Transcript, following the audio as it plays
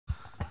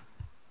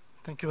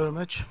Thank you very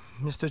much,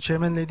 Mr.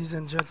 Chairman. Ladies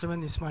and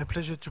gentlemen, it's my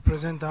pleasure to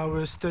present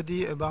our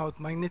study about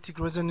magnetic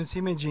resonance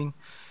imaging,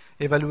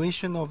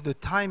 evaluation of the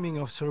timing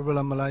of cerebral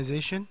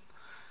embolization.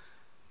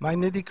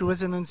 Magnetic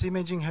resonance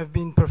imaging have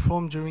been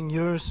performed during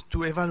years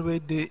to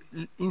evaluate the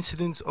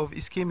incidence of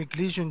ischemic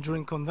lesion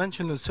during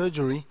conventional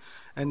surgery,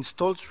 and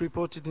Stoltz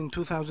reported in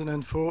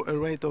 2004 a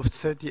rate of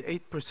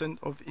 38%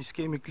 of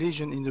ischemic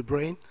lesion in the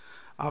brain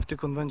after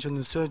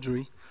conventional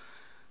surgery.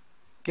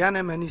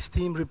 Ganem and his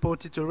team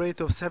reported a rate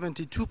of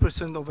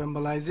 72% of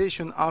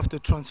embolization after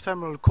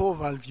transfemoral core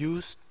valve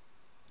use,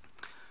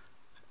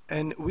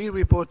 and we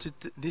reported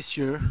this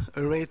year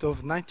a rate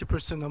of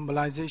 90%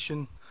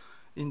 embolization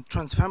in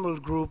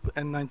transfemoral group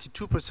and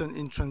 92%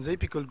 in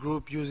transapical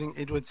group using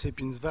Edwards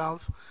sapiens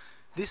valve.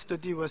 This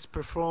study was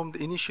performed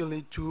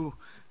initially to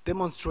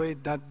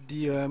demonstrate that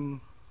the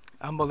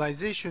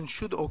embolization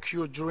should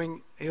occur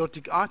during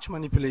aortic arch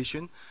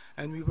manipulation,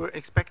 and we were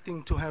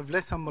expecting to have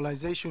less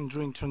embolization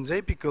during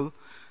transapical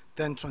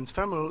than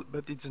transfemoral,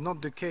 but it's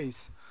not the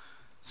case.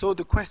 So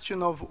the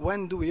question of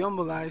when do we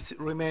embolize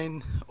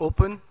remain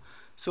open.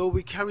 So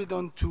we carried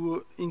on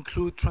to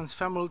include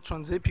transfemoral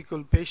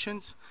transapical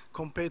patients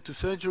compared to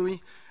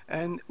surgery,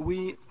 and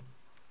we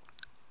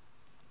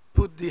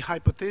put the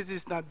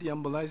hypothesis that the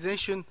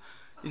embolization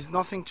is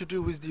nothing to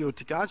do with the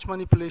aortic arch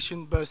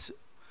manipulation, but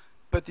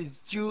it's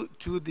due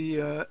to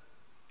the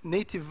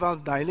native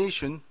valve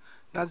dilation.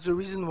 That's the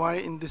reason why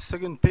in the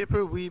second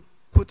paper we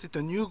put it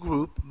a new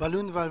group,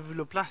 balloon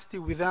valvuloplasty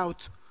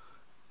without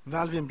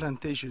valve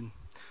implantation.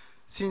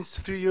 Since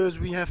 3 years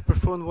we have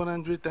performed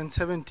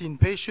 117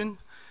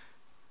 patients.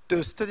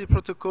 The study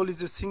protocol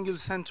is a single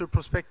center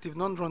prospective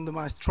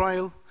non-randomized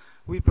trial.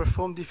 We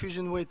performed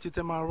diffusion weighted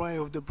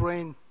MRI of the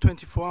brain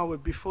 24 hours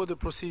before the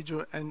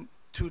procedure and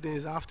 2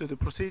 days after the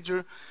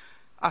procedure,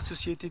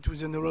 associated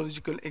with a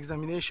neurological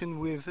examination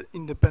with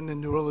independent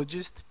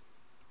neurologist.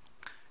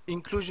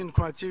 Inclusion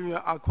criteria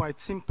are quite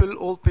simple.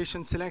 All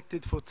patients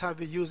selected for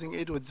Tavi using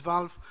Edwards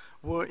valve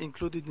were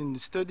included in the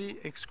study.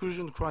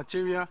 Exclusion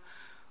criteria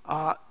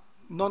are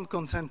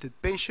non-consented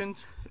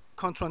patient,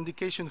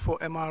 contraindication for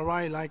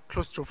MRI like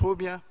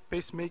claustrophobia,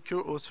 pacemaker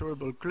or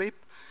cerebral clip,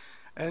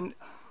 and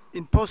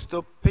in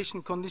post-op,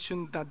 patient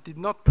conditions that did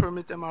not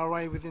permit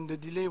MRI within the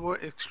delay were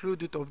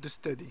excluded of the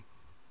study.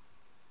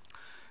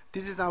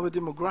 This is our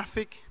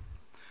demographic.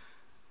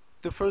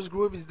 The first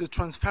group is the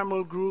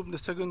transfemoral group, the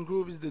second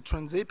group is the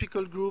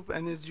transapical group,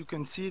 and as you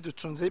can see, the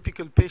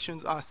transapical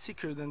patients are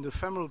sicker than the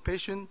femoral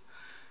patient,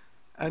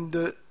 and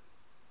the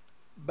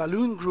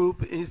balloon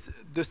group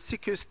is the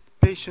sickest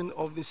patient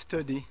of this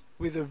study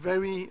with a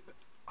very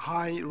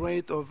high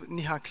rate of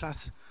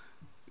NIHA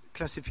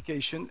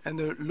classification and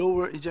a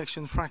lower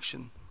ejection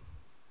fraction.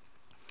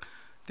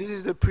 This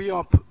is the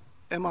pre-op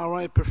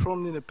MRI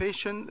performed in a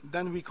patient.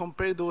 Then we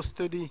compare those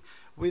studies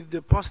with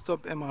the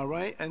post-op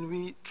MRI, and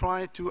we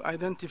try to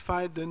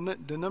identify the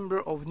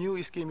number of new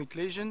ischemic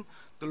lesion,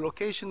 the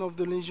location of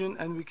the lesion,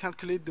 and we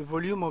calculate the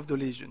volume of the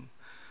lesion.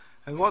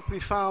 And what we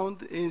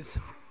found is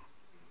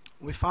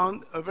we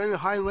found a very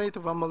high rate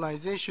of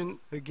embolization,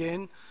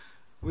 again,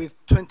 with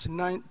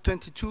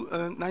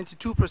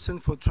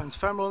 92% for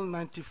transfemoral,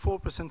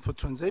 94% for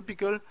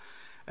transapical,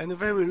 and a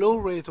very low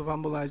rate of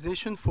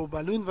embolization for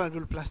balloon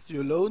valvuloplasty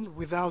alone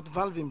without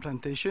valve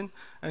implantation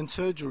and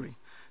surgery.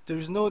 There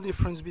is no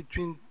difference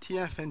between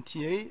TF and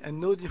TA, and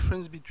no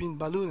difference between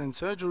balloon and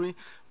surgery,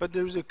 but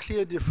there is a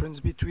clear difference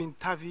between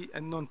TAVI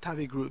and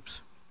non-TAVI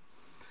groups.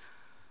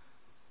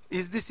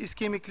 Is this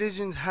ischemic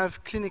lesions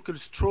have clinical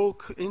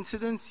stroke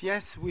incidence?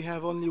 Yes, we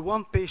have only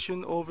one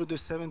patient over the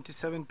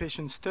 77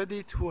 patients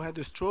studied who had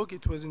a stroke.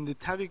 It was in the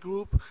TAVI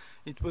group.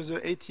 It was an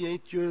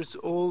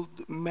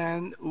 88-year-old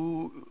man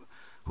who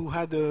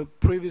had a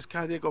previous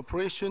cardiac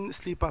operation,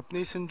 sleep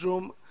apnea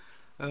syndrome,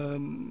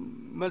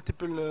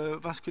 multiple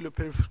vascular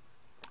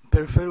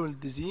peripheral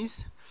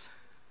disease.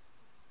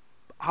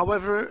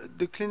 However,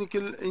 the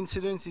clinical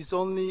incidence is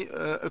only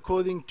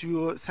according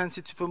to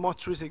sensitive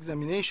motorist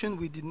examination.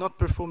 We did not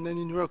perform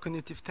any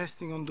neurocognitive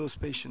testing on those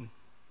patients.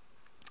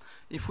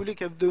 If we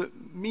look at the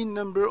mean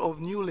number of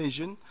new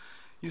lesions,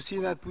 you see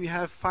that we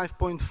have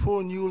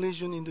 5.4 new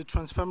lesions in the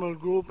transfemoral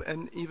group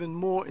and even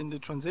more in the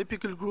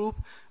transapical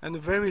group, and a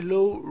very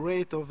low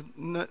rate of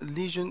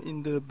lesion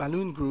in the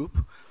balloon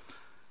group.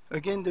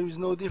 Again, there is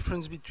no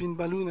difference between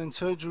balloon and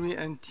surgery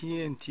and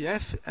TA and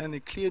TF, and a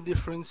clear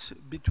difference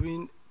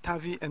between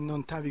TAVI and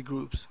non-TAVI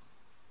groups.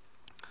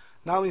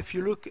 Now, if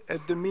you look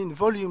at the mean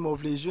volume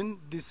of lesion,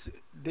 these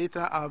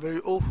data are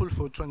very awful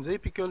for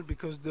transapical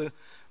because the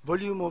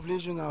volume of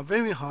lesion are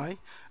very high,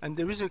 and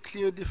there is a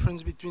clear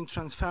difference between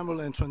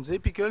transfemoral and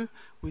transapical.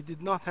 We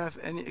did not have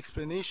any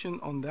explanation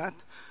on that,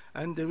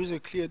 and there is a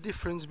clear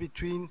difference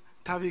between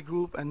TAVI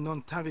group and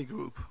non-TAVI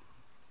group.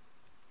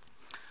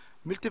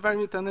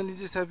 Multivariate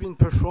analyses have been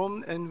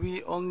performed, and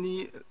we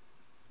only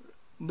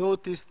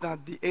noticed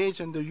that the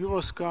age and the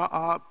Euroscar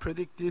are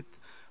predicted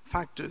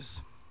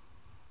factors.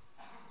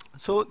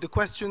 So the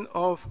question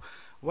of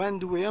when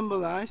do we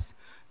embolize,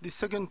 the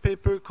second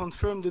paper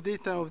confirmed the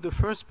data of the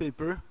first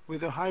paper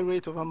with a high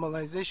rate of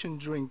embolization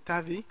during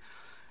TAVI,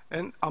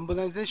 And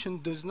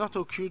embolization does not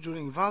occur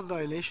during valve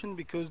dilation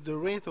because the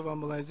rate of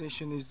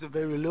embolization is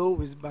very low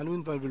with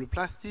balloon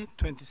valvuloplasty,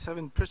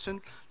 27%,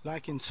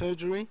 like in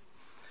surgery.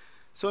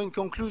 So in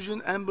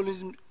conclusion,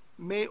 embolism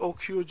may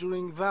occur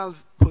during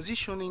valve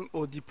positioning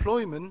or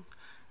deployment,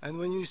 and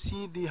when you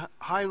see the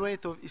high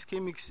rate of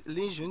ischemic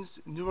lesions,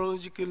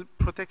 neurological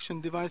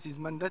protection device is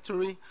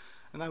mandatory,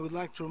 and I would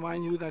like to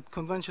remind you that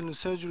conventional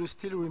surgery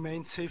still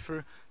remains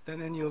safer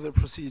than any other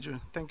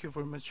procedure. Thank you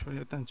very much for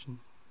your attention.